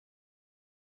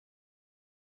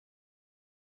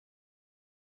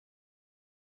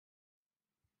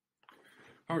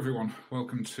Hi everyone,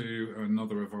 welcome to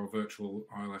another of our virtual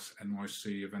ILS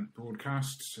NYC event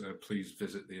broadcasts. Please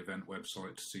visit the event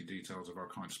website to see details of our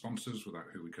kind sponsors, without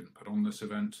who we couldn't put on this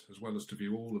event, as well as to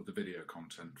view all of the video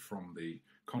content from the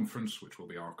conference, which will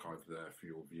be archived there for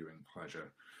your viewing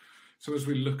pleasure. So as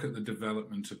we look at the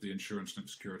development of the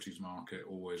insurance-linked securities market,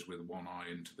 always with one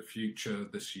eye into the future,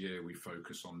 this year we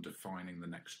focus on defining the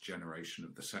next generation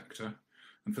of the sector.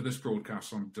 And for this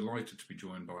broadcast, I'm delighted to be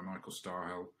joined by Michael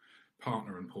Stahel,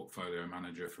 Partner and Portfolio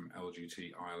Manager from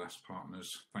LGT ILS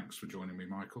Partners. Thanks for joining me,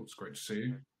 Michael. It's great to see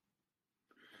you.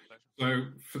 So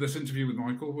for this interview with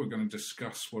Michael, we're going to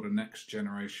discuss what a next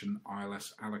generation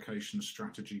ILS allocation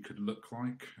strategy could look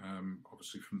like.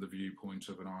 Obviously from the viewpoint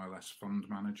of an ILS fund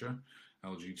manager,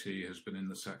 LGT has been in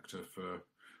the sector for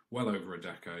well over a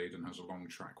decade and has a long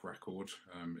track record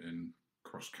in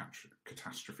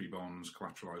cross-catastrophe bonds,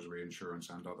 collateralized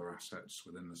reinsurance and other assets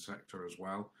within the sector as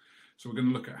well. So we're going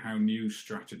to look at how new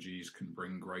strategies can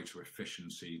bring greater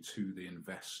efficiency to the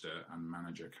investor and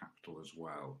manager capital as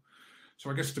well. So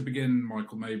I guess to begin,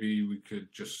 Michael, maybe we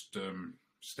could just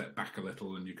step back a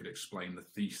little and you could explain the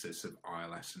thesis of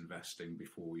ILS investing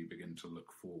before we begin to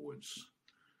look forwards.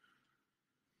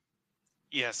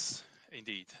 Yes,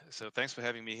 indeed. So thanks for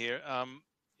having me here.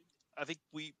 I think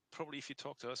we probably, if you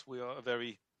talk to us, we are a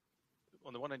very,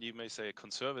 on the one hand, you may say a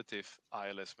conservative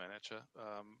ILS manager,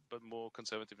 but more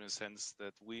conservative in the sense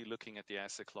that we're looking at the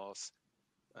asset class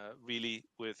really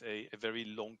with a very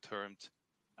long-term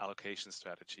allocation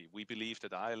strategy. We believe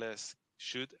that ILS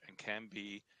should and can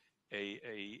be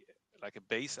like a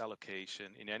base allocation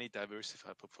in any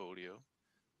diversified portfolio.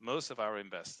 Most of our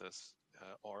investors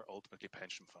are ultimately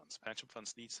pension funds. Pension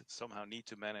funds somehow need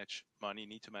to manage money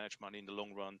in the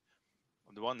long run.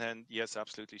 On the one hand, yes,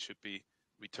 absolutely should be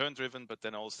return driven, but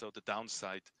then also the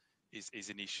downside is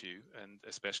an issue, and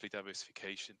especially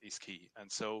diversification is key.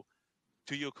 And so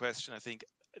to your question, I think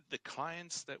the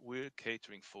clients that we're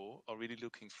catering for are really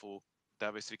looking for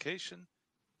diversification,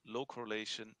 low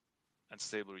correlation, and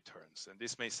stable returns. And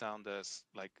this may sound as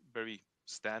like very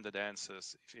standard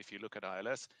answers if you look at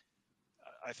ILS.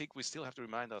 I think we still have to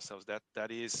remind ourselves that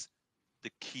that is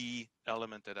the key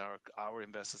element that our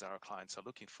investors, our clients are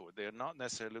looking for. They're not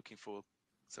necessarily looking for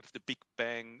sort of the big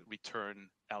bang return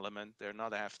element. They're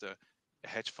not after a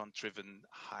hedge fund driven,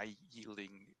 high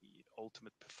yielding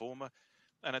ultimate performer.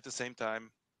 And at the same time,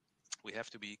 we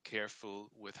have to be careful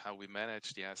with how we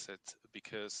manage the asset,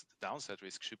 because the downside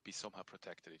risk should be somehow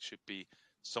protected. It should be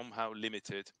somehow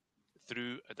limited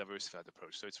through a diversified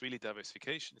approach. So it's really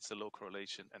diversification, it's the low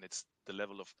correlation, and it's the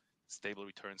level of stable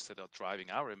returns that are driving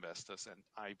our investors, and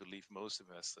I believe most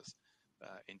investors,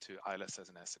 into ILS as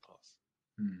an asset class.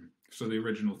 So the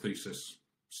original thesis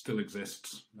still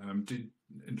exists.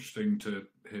 Interesting to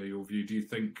hear your view. Do you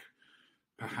think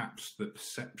perhaps the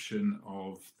perception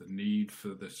of the need for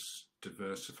this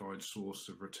diversified source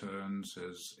of returns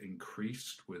has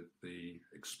increased with the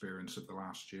experience of the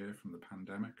last year from the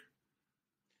pandemic?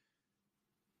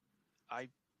 I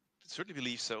certainly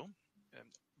believe so.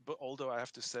 But although I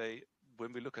have to say,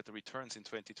 when we look at the returns in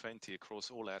 2020 across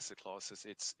all asset classes,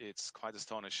 it's quite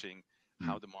astonishing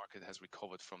how the market has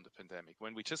recovered from the pandemic.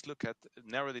 When we just look at,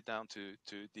 narrowed it down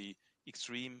to the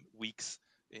extreme weeks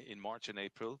in March and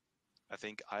April, I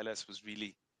think ILS was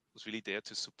really there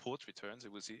to support returns.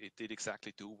 It did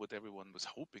exactly do what everyone was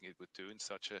hoping it would do in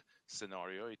such a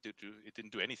scenario. It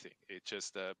didn't do anything. It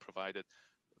just provided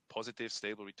positive,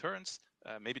 stable returns,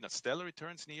 maybe not stellar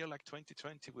returns in a year like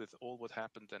 2020 with all what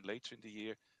happened then later in the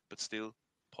year, but still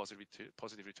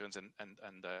positive returns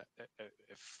and a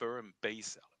firm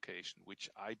base allocation, which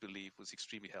I believe was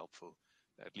extremely helpful.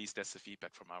 At least that's the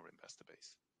feedback from our investor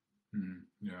base.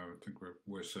 Yeah, I think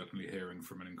we're certainly hearing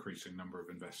from an increasing number of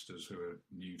investors who are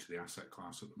new to the asset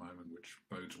class at the moment, which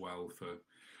bodes well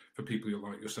for people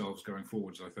like yourselves going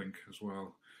forwards, I think, as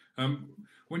well.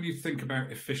 When you think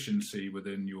about efficiency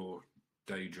within your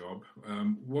day job,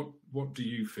 what do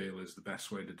you feel is the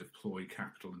best way to deploy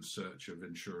capital in search of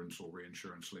insurance or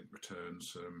reinsurance linked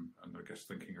returns, and I guess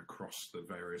thinking across the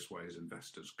various ways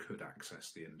investors could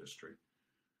access the industry?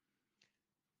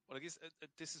 Well, I guess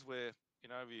this is where,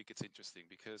 in our view, it gets interesting,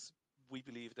 because we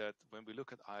believe that when we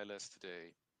look at ILS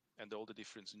today and all the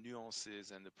different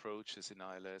nuances and approaches in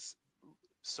ILS,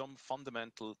 some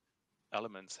fundamental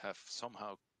elements have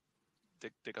somehow,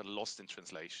 they got lost in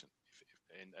translation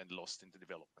and lost in the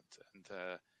development.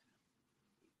 And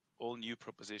all new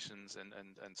propositions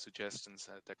and suggestions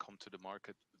that come to the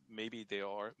market, maybe they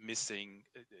are missing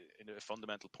in a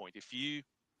fundamental point. If you,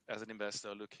 as an investor,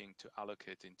 are looking to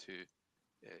allocate into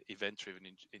event-driven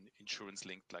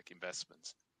insurance-linked like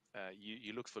investments,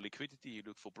 you look for liquidity, you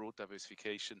look for broad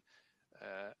diversification,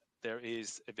 there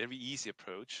is a very easy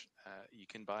approach. You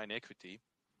can buy an equity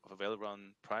of a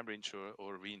well-run primary insurer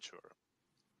or a reinsurer.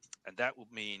 And that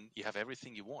would mean you have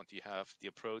everything you want. You have the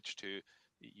approach to,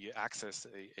 you access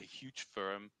a huge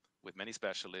firm with many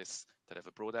specialists that have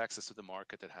a broad access to the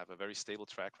market, that have a very stable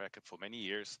track record for many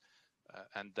years,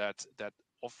 and that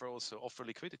also offer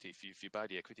liquidity. If you buy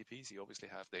the equity piece, you obviously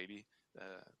have daily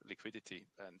liquidity,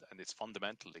 and it's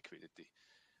fundamental liquidity.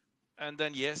 And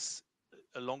then, yes,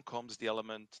 along comes the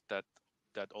element that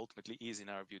ultimately is, in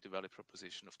our view, the value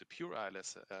proposition of the pure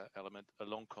ILS element.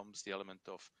 Along comes the element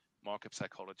of market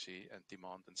psychology and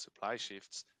demand and supply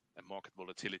shifts and market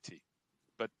volatility.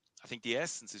 But I think the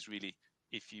essence is really,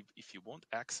 if you want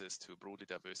access to a broadly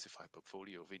diversified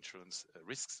portfolio of insurance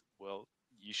risks, well,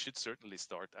 you should certainly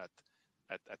start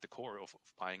at the core of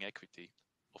buying equity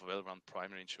of a well-run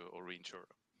primary insurer or reinsurer.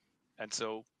 And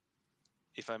so,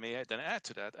 if I may then add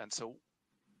to that, and so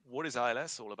what is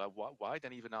ILS all about? Why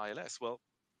then even ILS? Well,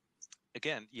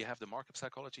 again, you have the market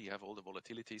psychology, you have all the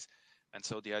volatilities. And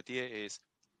so the idea is,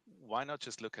 why not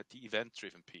just look at the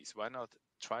event-driven piece? Why not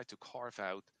try to carve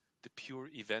out the pure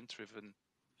event-driven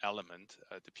element,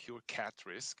 the pure cat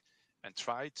risk, and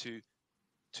try to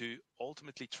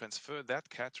ultimately transfer that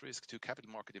cat risk to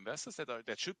capital market investors that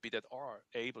are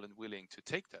able and willing to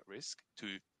take that risk to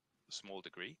a small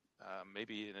degree.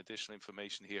 Maybe an additional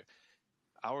information here.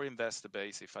 Our investor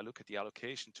base, if I look at the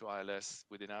allocation to ILS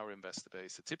within our investor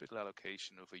base, a typical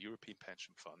allocation of a European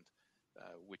pension fund,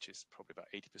 which is probably about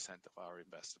 80% of our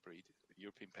investor breed,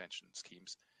 European pension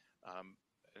schemes,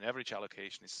 an average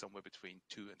allocation is somewhere between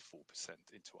 2 and 4%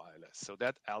 into ILS. So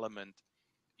that element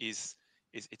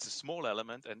it's a small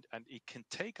element, and it can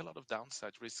take a lot of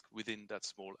downside risk within that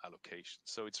small allocation.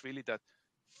 So it's really that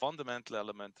fundamental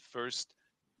element. First,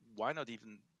 why not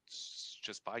even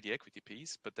just buy the equity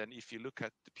piece? But then if you look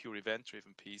at the pure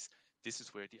event-driven piece, this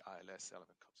is where the ILS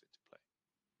element comes into play.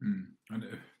 And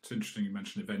it's interesting you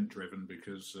mentioned event-driven,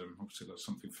 because obviously that's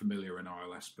something familiar in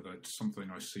ILS, but it's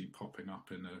something I see popping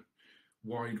up in a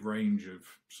wide range of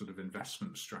sort of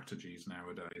investment strategies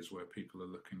nowadays, where people are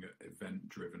looking at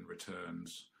event-driven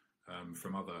returns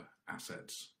from other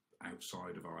assets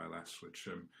outside of ILS, which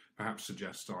perhaps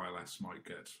suggests ILS might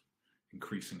get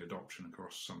increasing adoption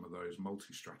across some of those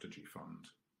multi-strategy fund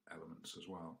elements as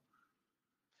well.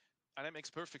 And that makes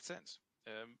perfect sense.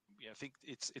 I think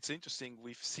it's interesting.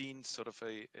 We've seen sort of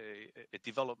a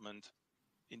development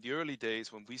in the early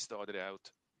days when we started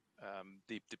out.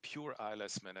 The pure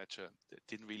ILS manager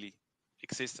didn't really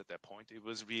exist at that point. It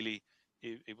was really,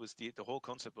 it was the whole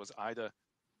concept was either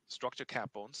structure cat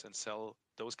bonds and sell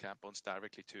those cat bonds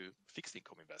directly to fixed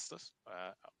income investors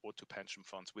or to pension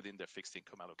funds within their fixed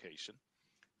income allocation,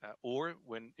 or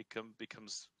when it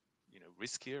becomes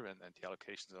riskier and the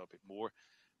allocations are a bit more,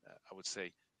 I would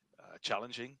say,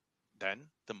 challenging, then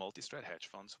the multi-strat hedge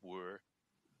funds were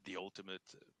the ultimate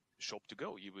shop to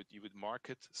go. You would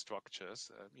market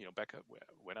structures. Back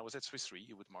when I was at Swiss Re,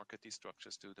 you would market these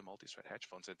structures to the multi-strat hedge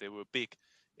funds, and they were big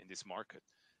in this market.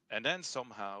 And then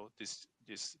somehow this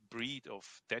breed of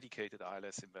dedicated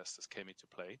ILS investors came into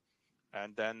play,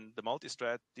 and then the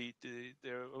multi-strat,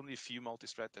 there are only a few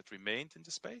multi-strat that remained in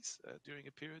the space during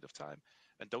a period of time,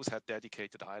 and those had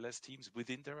dedicated ILS teams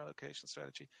within their allocation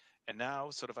strategy. And now,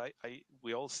 sort of,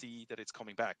 we all see that it's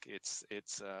coming back. It's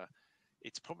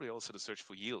probably also the search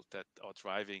for yield that are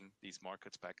driving these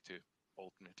markets back to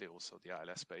ultimately also the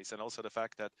ILS space, and also the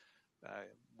fact that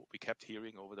what we kept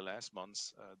hearing over the last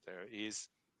months, there is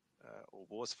or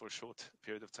was for a short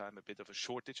period of time a bit of a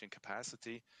shortage in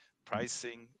capacity.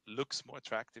 Pricing looks more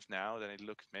attractive now than it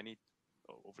looked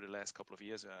over the last couple of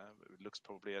years. It looks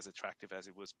probably as attractive as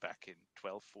it was back in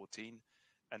 12, 14.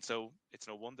 And so it's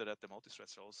no wonder that the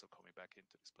multi-strats are also coming back into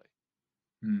this play.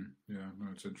 Yeah,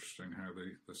 no, it's interesting how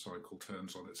the cycle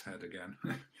turns on its head again.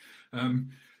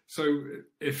 So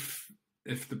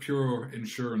if the pure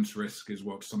insurance risk is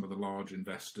what some of the large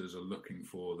investors are looking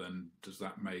for, then does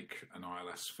that make an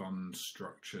ILS fund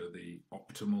structure the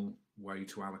optimal way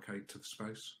to allocate to the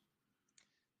space?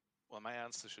 Well, my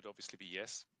answer should obviously be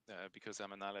yes, because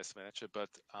I'm an ILS manager, but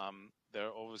there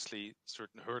are obviously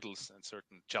certain hurdles and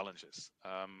certain challenges.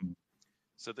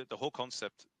 So the whole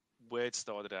concept, where it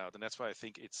started out, and that's why I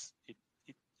think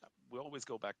we always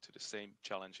go back to the same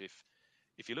challenge.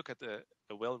 If you look at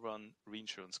a well-run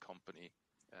reinsurance company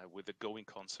with a going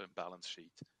concern balance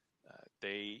sheet,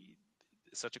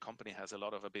 such a company has a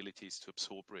lot of abilities to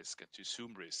absorb risk and to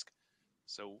assume risk.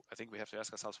 So I think we have to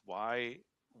ask ourselves, why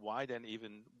then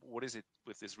even, what is it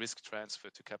with this risk transfer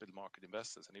to capital market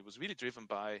investors? And it was really driven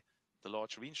by the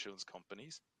large reinsurance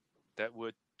companies that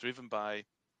were driven by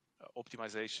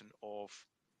optimization of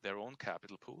their own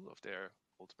capital pool, of their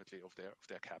ultimately of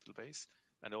their capital base.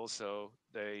 And also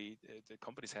the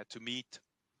companies had to meet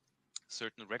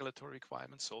certain regulatory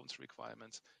requirements, solvency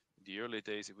requirements. In the early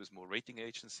days, it was more rating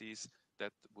agencies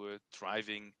that were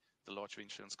driving the large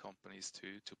insurance companies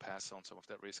to pass on some of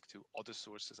that risk to other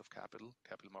sources of capital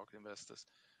market investors.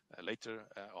 Later,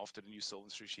 after the new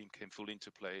solvency regime came fully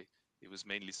into play, it was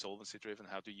mainly solvency driven.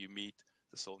 How do you meet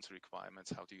the solvency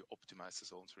requirements? How do you optimize the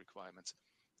solvency requirements?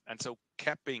 And so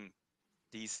capping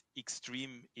these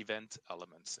extreme event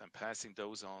elements and passing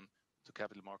those on to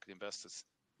capital market investors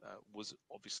was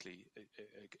obviously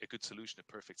a good solution,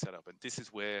 a perfect setup. And this is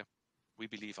where we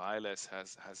believe ILS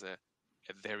has a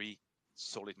very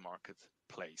solid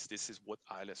marketplace. This is what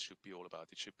ILS should be all about.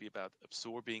 It should be about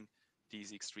absorbing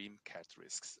these extreme cat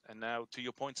risks. And now to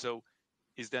your point, so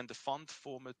is then the fund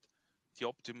format the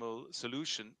optimal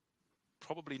solution?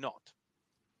 Probably not.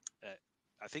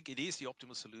 I think it is the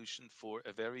optimal solution for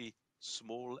a very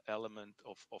small element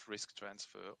of risk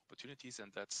transfer opportunities,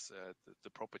 and that's the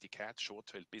property cat short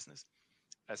tail business.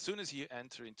 As soon as you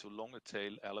enter into longer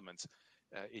tail elements,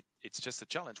 it's just a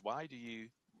challenge. Why do you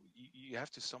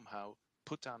have to somehow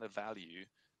put down a value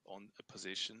on a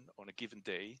position on a given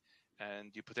day,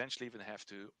 and you potentially even have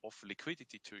to offer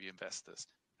liquidity to your investors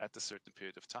at a certain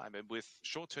period of time. And with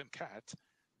short-term cat,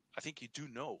 I think you do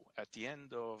know at the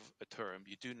end of a term,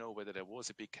 you do know whether there was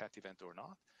a big cat event or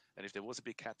not. And if there was a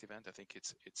big cat event, I think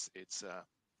it's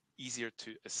easier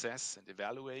to assess and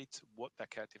evaluate what that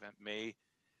cat event may,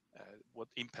 what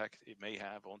impact it may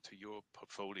have onto your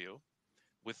portfolio.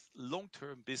 With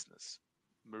long-term business,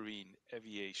 marine,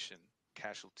 aviation,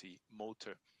 casualty,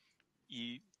 motor,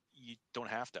 you don't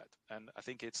have that. And I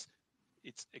think it's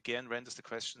again renders the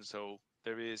question. So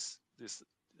there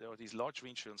are these large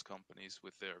reinsurance companies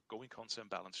with their going concern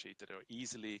balance sheet that are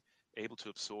easily able to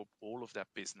absorb all of that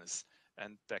business,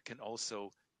 and that can also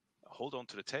hold on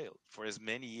to the tail for as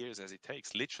many years as it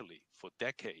takes, literally for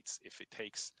decades, if it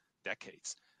takes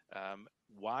decades.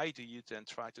 Why do you then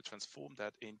try to transform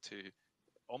that into,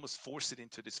 almost force it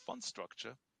into this fund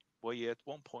structure, where you at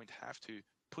one point have to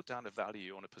put down a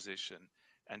value on a position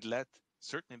and let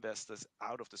certain investors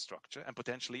out of the structure and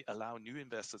potentially allow new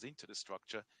investors into the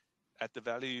structure at the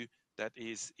value that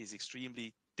is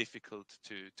extremely difficult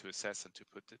to assess and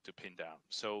to pin down.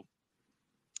 So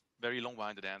very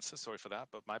long-winded answer, sorry for that,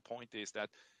 but my point is that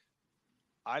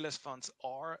ILS funds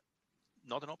are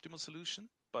not an optimal solution,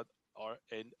 but are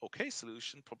an okay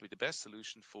solution, probably the best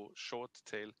solution for short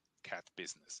tail cat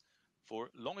business. For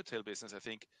longer tail business, I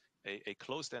think a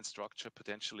closed-end structure,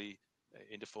 potentially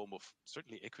in the form of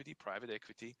certainly equity, private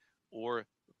equity, or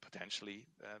potentially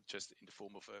just in the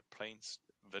form of a plain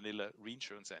vanilla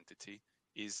reinsurance entity,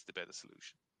 is the better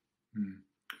solution.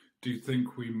 Do you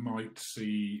think we might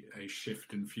see a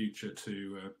shift in future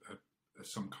to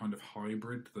some kind of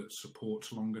hybrid that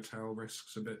supports longer tail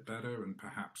risks a bit better and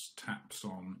perhaps taps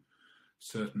on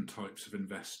certain types of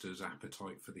investors'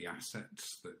 appetite for the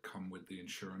assets that come with the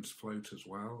insurance float as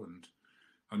well? And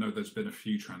I know there's been a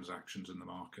few transactions in the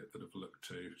market that have looked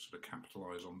to sort of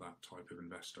capitalize on that type of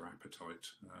investor appetite.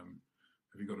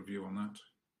 Have you got a view on that?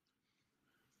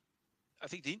 I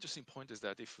think the interesting point is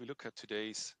that if we look at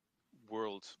today's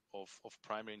world of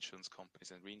primary insurance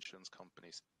companies and reinsurance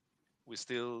companies,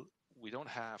 we don't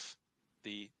have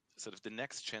the sort of the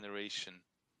next generation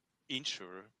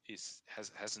insurer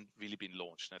hasn't really been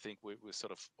launched. And I think we're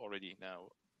sort of already now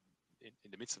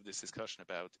in the midst of this discussion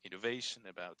about innovation,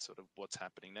 about sort of what's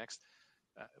happening next.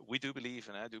 We do believe,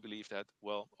 and I do believe that,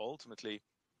 well, ultimately,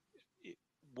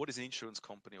 what is an insurance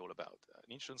company all about?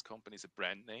 An insurance company is a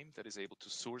brand name that is able to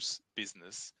source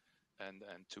business and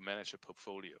to manage a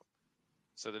portfolio.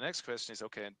 So the next question is,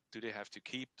 okay,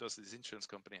 does this insurance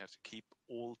company have to keep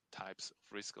all types of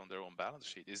risk on their own balance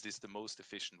sheet? Is this the most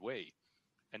efficient way?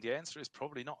 And the answer is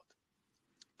probably not.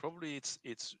 Probably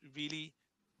it's really,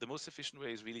 the most efficient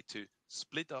way is really to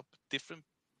split up different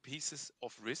pieces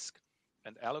of risk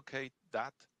and allocate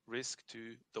that risk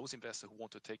to those investors who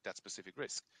want to take that specific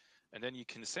risk. And then you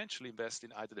can essentially invest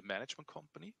in either the management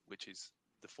company, which is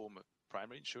the former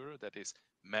primary insurer that is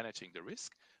managing the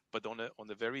risk, but on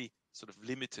a very sort of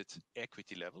limited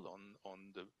equity level,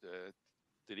 on the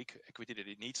equity that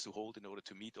it needs to hold in order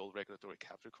to meet all regulatory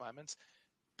capital requirements,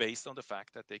 based on the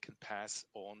fact that they can pass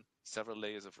on several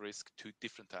layers of risk to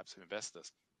different types of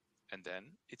investors. And then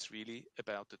it's really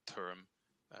about the term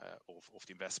of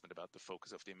the investment, about the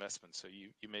focus of the investment. So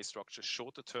you may structure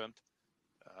shorter term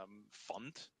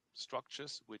fund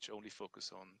structures, which only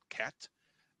focus on cat.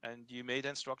 And you may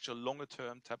then structure longer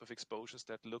term type of exposures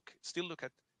that still look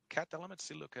at cat elements,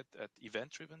 still look at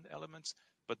event-driven elements,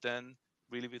 but then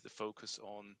really with the focus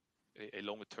on a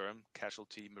longer term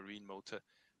casualty, marine, motor.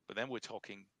 But then we're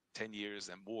talking 10 years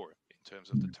and more in terms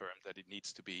of the term that it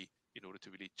needs to be in order to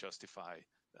really justify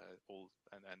all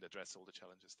and address all the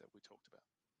challenges that we talked about.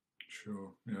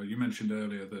 Sure. You mentioned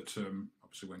earlier that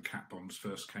obviously when cat bonds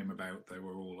first came about, they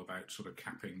were all about sort of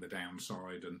capping the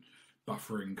downside and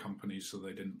buffering companies so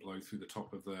they didn't blow through the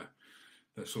top of their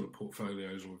sort of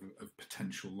portfolios of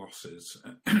potential losses.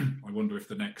 I wonder if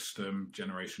the next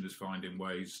generation is finding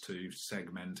ways to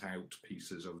segment out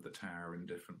pieces of the tower in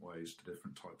different ways to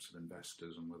different types of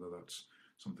investors, and whether that's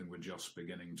something we're just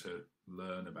beginning to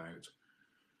learn about.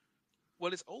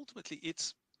 Well,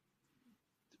 it's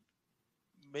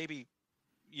maybe,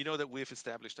 you know, that we've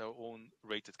established our own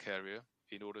rated carrier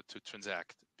in order to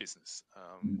transact business.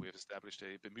 We have established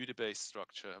a Bermuda-based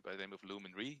structure by the name of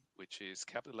Lumen Re, which is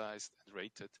capitalized and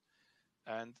rated.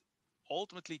 And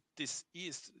ultimately, this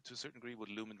is, to a certain degree, what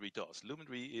Lumen Re does. Lumen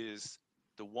Re is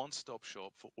the one-stop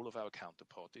shop for all of our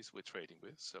counterparties we're trading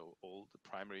with. So all the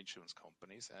primary insurance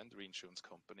companies and reinsurance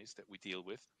companies that we deal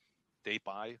with, they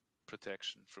buy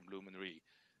protection from Lumen Re.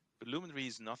 But Lumen Re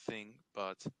is nothing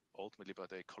but ultimately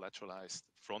but a collateralized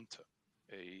fronter,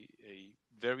 a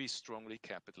very strongly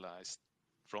capitalized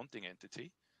fronting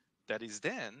entity that is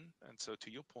then, and so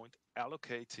to your point,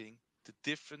 allocating the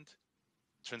different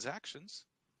transactions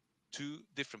to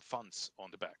different funds on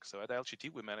the back. So at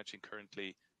LGT, we're managing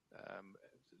currently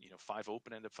 5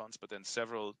 open-ended funds, but then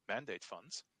several mandate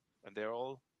funds, and they're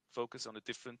all focused on a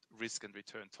different risk and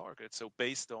return target. So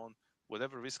based on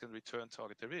whatever risk and return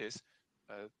target there is,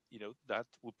 that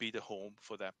would be the home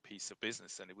for that piece of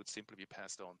business, and it would simply be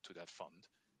passed on to that fund,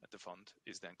 and the fund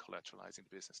is then collateralizing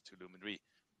the business to Lumen Re.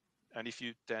 And if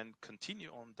you then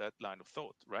continue on that line of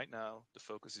thought, right now the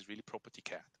focus is really property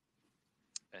cat,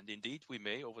 and indeed we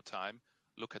may over time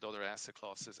look at other asset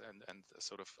classes and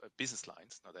sort of business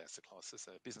lines, not asset classes,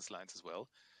 business lines as well,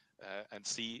 and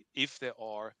see if there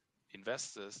are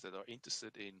investors that are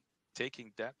interested in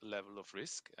taking that level of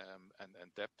risk and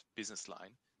that business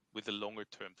line with a longer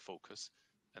term focus,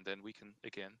 and then we can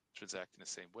again transact in the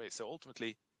same way. So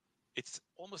ultimately, it's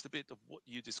almost a bit of what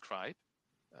you describe,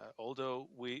 although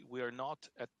we are not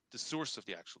at the source of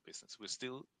the actual business. We're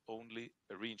still only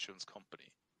a reinsurance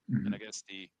company. And I guess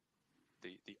the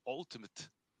ultimate,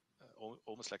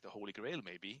 almost like the holy grail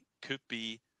maybe, could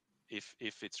be if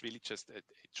it's really just a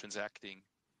transacting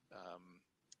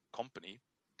company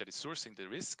that is sourcing the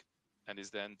risk, and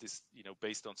is then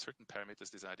based on certain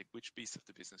parameters deciding which piece of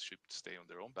the business should stay on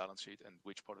their own balance sheet and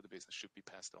which part of the business should be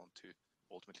passed on to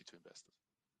ultimately to investors.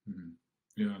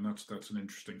 Yeah, and that's an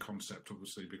interesting concept,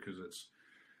 obviously, because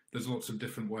there's lots of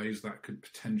different ways that could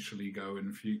potentially go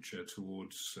in future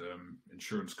towards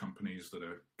insurance companies that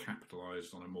are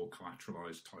capitalized on a more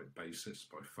collateralized type basis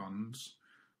by funds,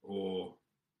 or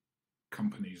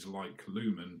companies like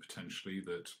Lumen potentially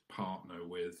that partner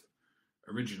with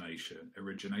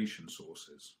origination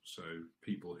sources, so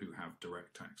people who have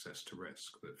direct access to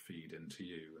risk that feed into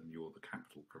you, and you're the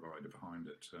capital provider behind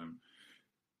it.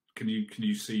 Can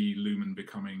you see Lumen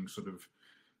becoming sort of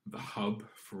the hub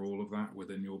for all of that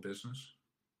within your business?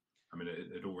 I mean,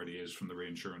 it already is from the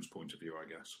reinsurance point of view, I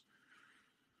guess.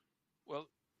 Well,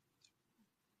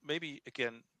 maybe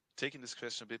again taking this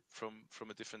question a bit from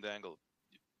a different angle.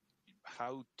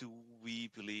 How do we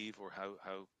believe, or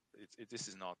how this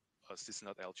is not us, this is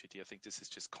not LGT. I think this is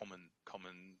just common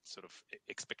sort of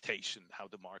expectation how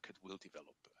the market will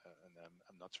develop. And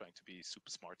I'm not trying to be super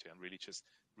smart here. I'm really just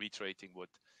reiterating what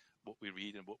we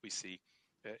read and what we see.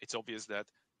 It's obvious that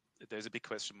there's a big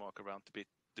question mark around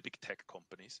the big tech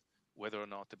companies, whether or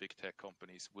not the big tech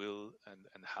companies will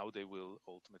and how they will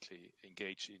ultimately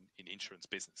engage in insurance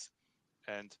business.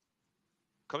 And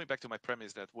coming back to my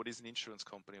premise that what is an insurance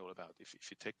company all about? If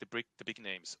you take the big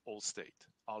names, Allstate,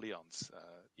 Allianz,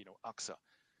 AXA,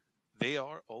 they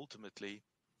are ultimately,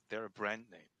 they're a brand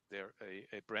name. They're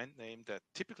a brand name that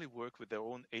typically work with their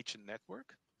own agent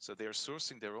network. So they're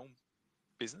sourcing their own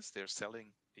business. They're selling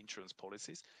insurance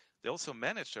policies. They also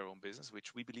manage their own business,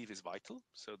 which we believe is vital.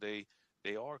 So they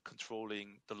are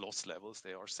controlling the loss levels.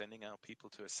 They are sending out people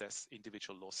to assess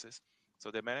individual losses.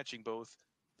 So they're managing both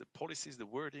the policies, the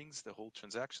wordings, the whole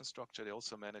transaction structure. They're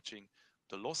also managing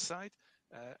the loss side,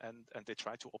 and they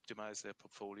try to optimize their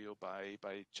portfolio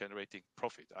by generating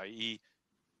profit, i.e.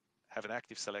 have an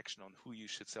active selection on who you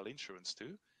should sell insurance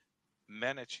to,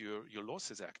 manage your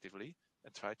losses actively,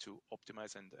 and try to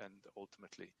optimize and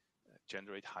ultimately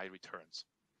generate high returns.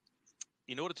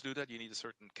 In order to do that, you need a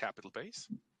certain capital base.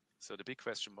 So the big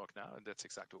question mark now, and that's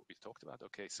exactly what we talked about.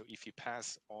 Okay, so if you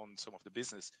pass on some of the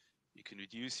business, you can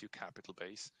reduce your capital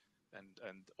base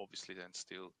and obviously then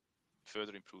still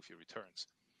further improve your returns.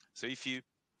 So if you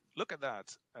look at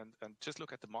that and just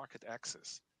look at the market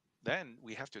access, then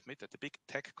we have to admit that the big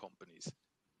tech companies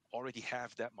already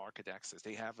have that market access.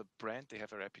 They have a brand, they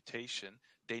have a reputation,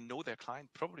 they know their client,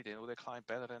 probably they know their client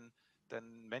better than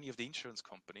many of the insurance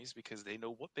companies, because they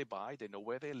know what they buy, they know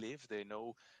where they live, they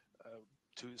know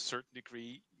to a certain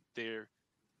degree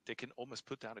they can almost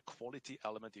put down a quality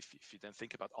element. If you then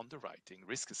think about underwriting,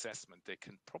 risk assessment, they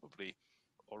can probably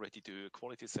already do a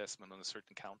quality assessment on a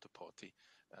certain counterparty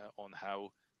on how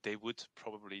they would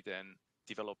probably then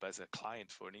develop as a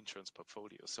client for an insurance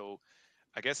portfolio. So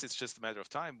I guess it's just a matter of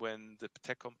time when the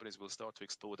tech companies will start to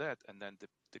explore that. And then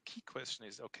the key question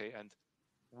is, okay, and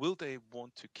will they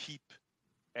want to keep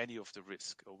any of the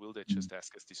risk, or will they just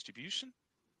ask us distribution?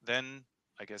 Then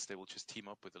I guess they will just team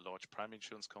up with a large prime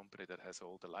insurance company that has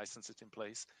all the licenses in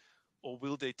place. Or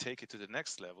will they take it to the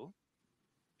next level?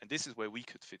 And this is where we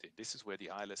could fit in. This is where the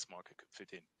ILS market could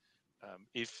fit in.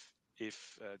 If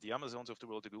the Amazons of the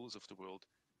world, the Googles of the world,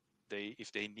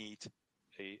 if they need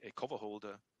a cover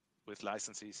holder with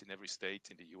licenses in every state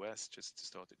in the US, just to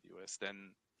start in the US,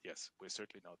 then yes, we're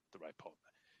certainly not the right partner.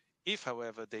 If,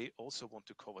 however, they also want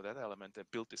to cover that element and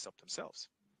build this up themselves,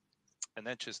 and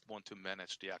then just want to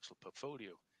manage the actual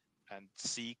portfolio and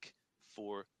seek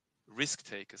for risk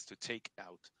takers to take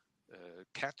out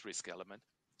cat risk element,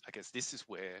 I guess this is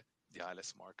where the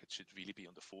ILS market should really be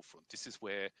on the forefront. This is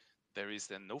where there is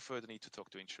then no further need to talk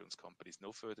to insurance companies,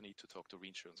 no further need to talk to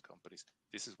reinsurance companies.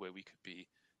 This is where we could be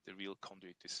the real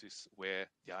conduit. This is where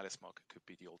the ILS market could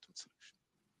be the ultimate solution.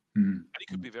 And it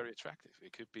could be very attractive.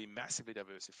 It could be massively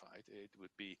diversified. It would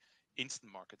be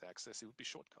instant market access. It would be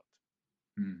shortcut.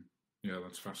 Yeah,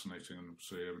 that's fascinating. And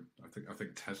so I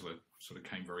think Tesla sort of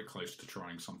came very close to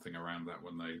trying something around that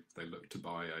when they looked to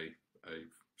buy a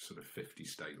sort of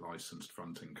 50-state licensed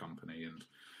fronting company. And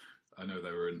I know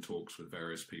they were in talks with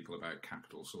various people about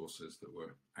capital sources that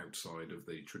were outside of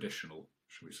the traditional,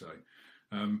 shall we say.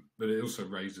 But it also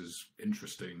raises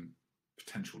interesting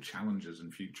potential challenges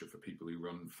in future for people who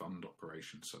run fund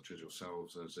operations such as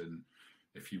yourselves, as in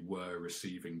if you were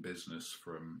receiving business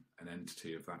from an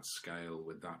entity of that scale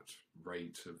with that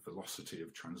rate of velocity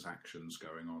of transactions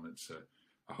going on, it's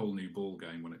a whole new ball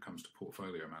game when it comes to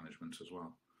portfolio management as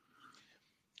well.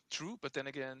 True, but then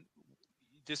again,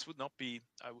 this would not be,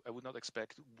 I would not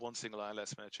expect one single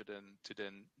ILS manager to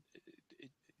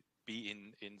be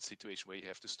in situation where you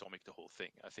have to stomach the whole thing.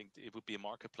 I think it would be a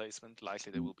market placement.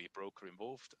 Likely there will be a broker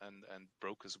involved, and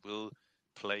brokers will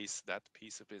place that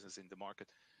piece of business in the market.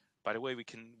 By the way, we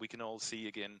can all see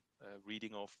again,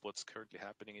 reading off what's currently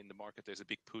happening in the market. There's a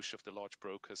big push of the large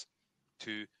brokers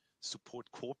to support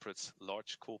corporates,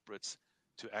 large corporates,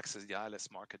 to access the ILS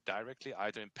market directly,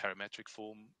 either in parametric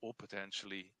form or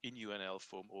potentially in UNL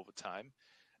form over time.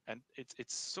 And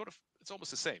it's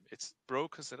almost the same. It's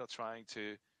brokers that are trying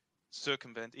to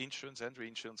circumvent insurance and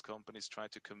reinsurance companies, trying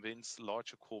to convince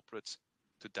larger corporates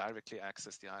to directly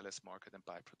access the ILS market and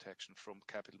buy protection from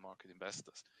capital market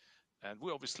investors. And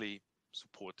we're obviously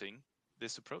supporting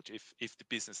this approach if the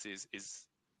business is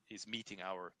meeting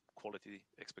our quality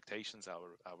expectations,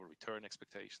 our return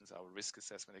expectations, our risk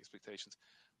assessment expectations.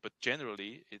 But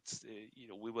generally, it's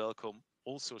we welcome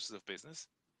all sources of business.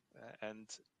 And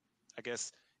I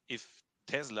guess if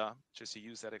Tesla, just to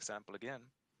use that example again,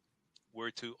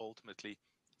 were to ultimately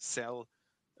sell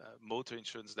motor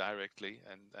insurance directly,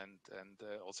 and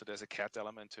also there's a cat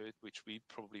element to it, which we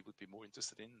probably would be more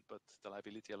interested in, but the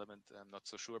liability element I'm not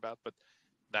so sure about. But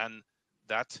then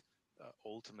that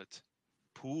ultimate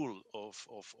pool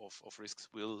of risks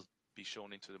will be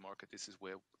shown into the market. This is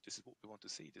what we want to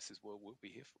see. This is what we'll be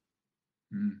here for.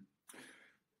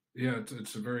 Yeah,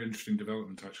 it's a very interesting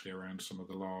development actually around some of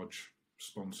the large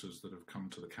sponsors that have come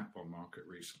to the cat bond market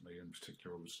recently, in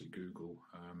particular obviously Google,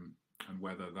 and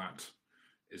whether that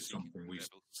is something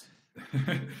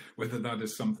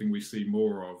we see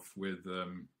more of with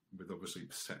obviously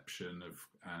perception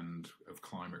of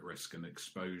climate risk and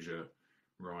exposure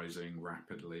rising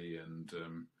rapidly. And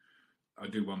I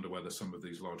do wonder whether some of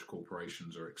these large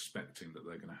corporations are expecting that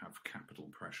they're going to have capital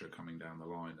pressure coming down the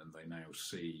line, and they now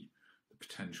see the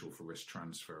potential for risk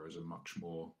transfer as a much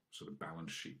more sort of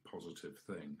balance sheet positive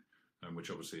thing, which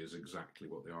obviously is exactly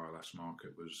what the ILS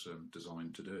market was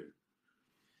designed to do.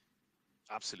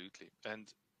 Absolutely. And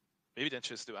maybe then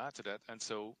just to add to that, and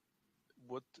so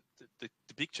what the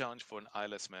big challenge for an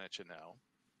ILS manager now,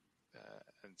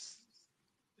 and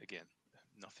again,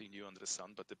 nothing new under the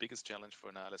sun, but the biggest challenge for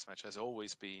an ILS manager has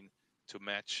always been to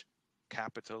match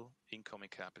capital, incoming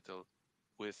capital,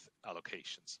 with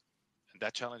allocations. And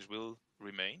that challenge will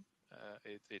remain.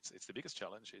 It's the biggest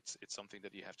challenge. It's something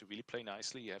that you have to really play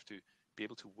nicely. You have to be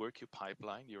able to work your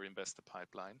pipeline, your investor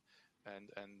pipeline,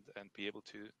 and be able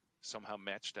to somehow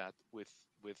match that with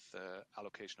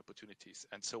allocation opportunities.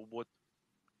 And so what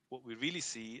we really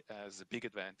see as a big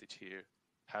advantage here,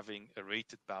 having a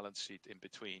rated balance sheet in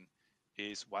between,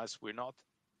 is whilst we're not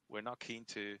keen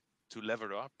to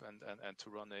lever up and to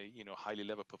run a highly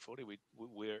levered portfolio,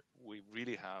 we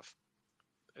really have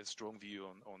a strong view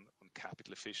on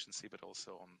capital efficiency, but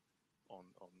also on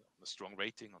a strong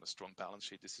rating, on a strong balance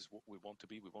sheet. This is what we want to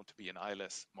be. We want to be an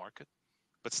ILS market,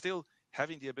 but still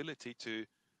having the ability to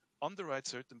underwrite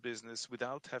certain business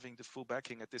without having the full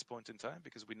backing at this point in time,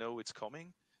 because we know it's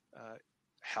coming,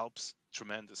 helps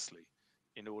tremendously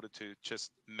in order to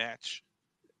just match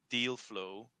deal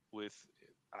flow with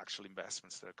actual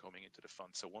investments that are coming into the fund.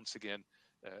 So once again,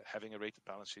 having a rated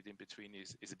balance sheet in between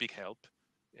is a big help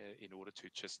in order to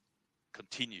just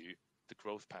continue the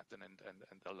growth pattern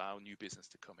and allow new business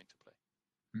to come into play.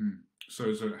 So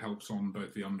it helps on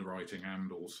both the underwriting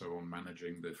and also on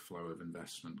managing the flow of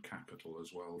investment capital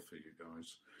as well for you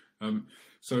guys.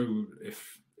 So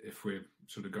if we're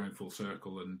sort of going full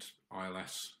circle, and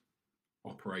ILS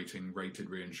operating rated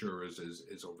reinsurers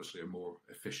is obviously a more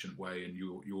efficient way in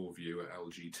your view at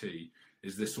LGT,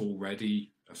 is this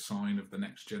already a sign of the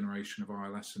next generation of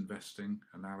ILS investing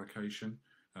and allocation,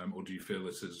 or do you feel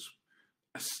this is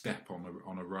a step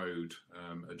on a road,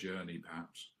 a journey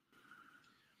perhaps?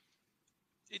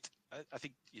 I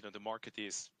think the market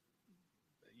is.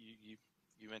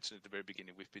 You mentioned at the very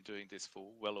beginning, we've been doing this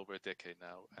for well over a decade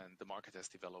now, and the market has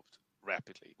developed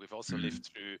rapidly. We've also lived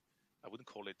through, I wouldn't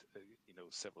call it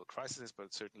several crises,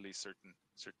 but certainly certain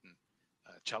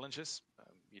challenges.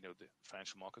 The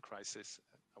financial market crisis.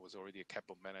 I was already a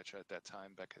capital manager at that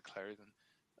time back at Clarendon,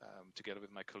 together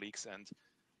with my colleagues, and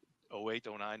 08,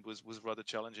 09 was rather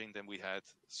challenging. Then we had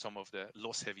some of the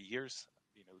loss-heavy years,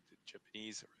 the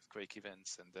Japanese earthquake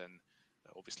events, and then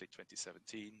obviously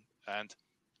 2017, and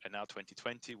now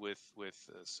 2020 with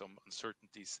some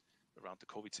uncertainties around the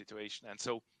COVID situation. And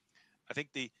so I think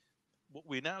what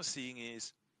we're now seeing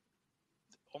is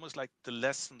almost like the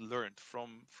lesson learned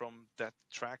from that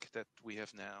track that we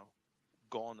have now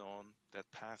gone on, that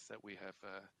path that we have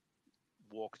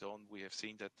walked on. We have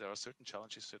seen that there are certain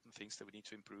challenges, certain things that we need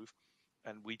to improve,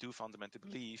 and we do fundamentally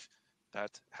believe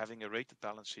that having a rated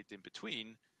balance sheet in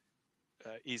between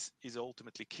is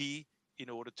ultimately key in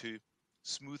order to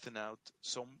smoothen out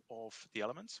some of the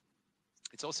elements.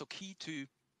 It's also key to,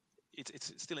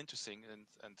 it's still interesting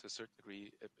and to a certain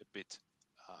degree a bit,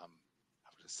 how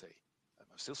would I say,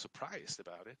 I'm still surprised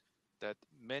about it, that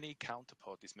many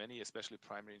counterparties, many especially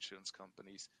primary insurance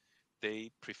companies,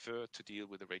 they prefer to deal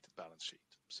with a rated balance sheet.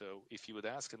 So if you would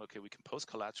ask them, okay, we can post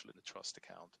collateral in the trust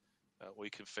account, or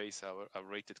you can face our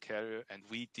rated carrier and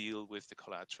we deal with the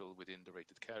collateral within the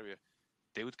rated carrier,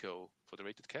 they would go for the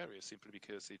rated carrier simply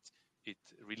because it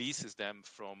releases them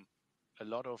from a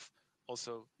lot of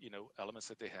also elements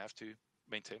that they have to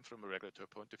maintain from a regulatory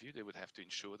point of view. They would have to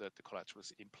ensure that the collateral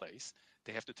is in place.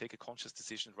 They have to take a conscious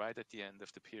decision right at the end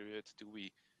of the period. Do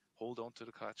we hold on to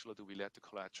the collateral, or do we let the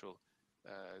collateral,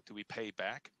 do we pay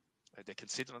back? They can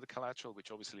sit on the collateral,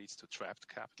 which obviously leads to trapped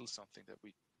capital, something that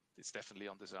it's definitely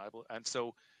undesirable. And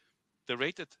so the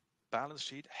rated balance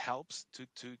sheet helps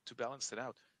to balance that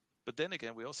out. But then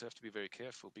again, we also have to be very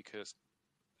careful because,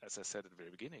 as I said at the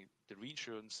very beginning, the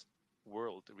reinsurance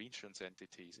world, the reinsurance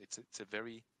entities, it's a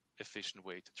very efficient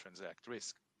way to transact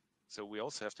risk. So we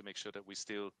also have to make sure that we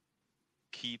still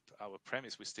keep our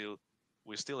premise.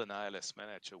 We're still an ILS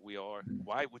manager.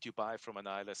 Why would you buy from an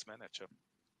ILS manager?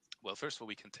 Well, first of all,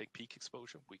 we can take peak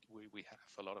exposure. We have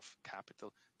a lot of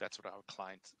capital. That's what our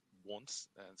client wants.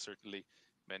 And certainly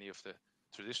many of the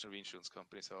traditional reinsurance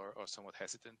companies are somewhat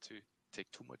hesitant to take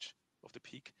too much of the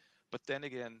peak. But then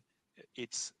again,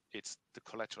 it's the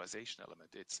collateralization element.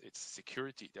 It's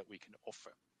security that we can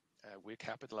offer. We're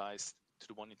capitalized to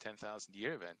the 1 in 10,000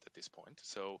 year event at this point.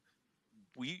 So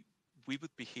we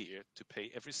would be here to pay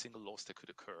every single loss that could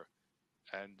occur.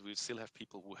 And we still have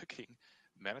people working,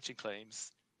 managing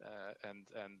claims, and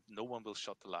no one will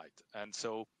shut the light. And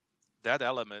so that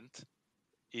element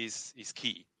is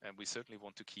key, and we certainly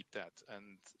want to keep that.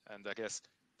 And I guess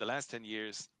the last 10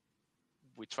 years,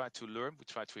 we try to learn, we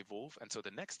try to evolve, and so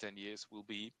the next 10 years will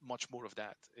be much more of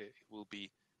that. It will be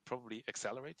probably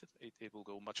accelerated. It will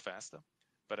go much faster,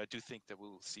 but I do think that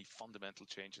we'll see fundamental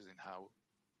changes in how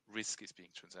risk is being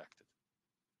transacted.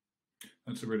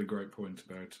 That's a really great point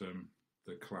about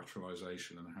the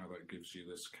collateralization and how that gives you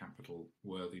this capital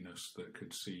worthiness that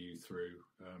could see you through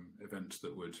events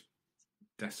that would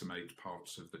decimate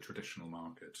parts of the traditional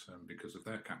market because of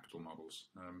their capital models.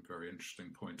 Very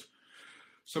interesting point.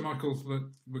 So, Michael,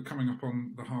 we're coming up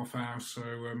on the half hour, so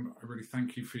I really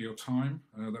thank you for your time.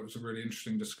 That was a really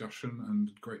interesting discussion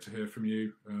and great to hear from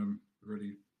you.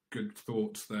 Really good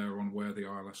thoughts there on where the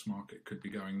ILS market could be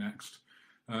going next.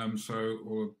 So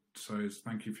all I'll say is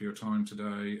thank you for your time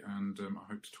today, and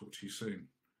I hope to talk to you soon.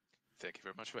 Thank you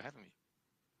very much for having me.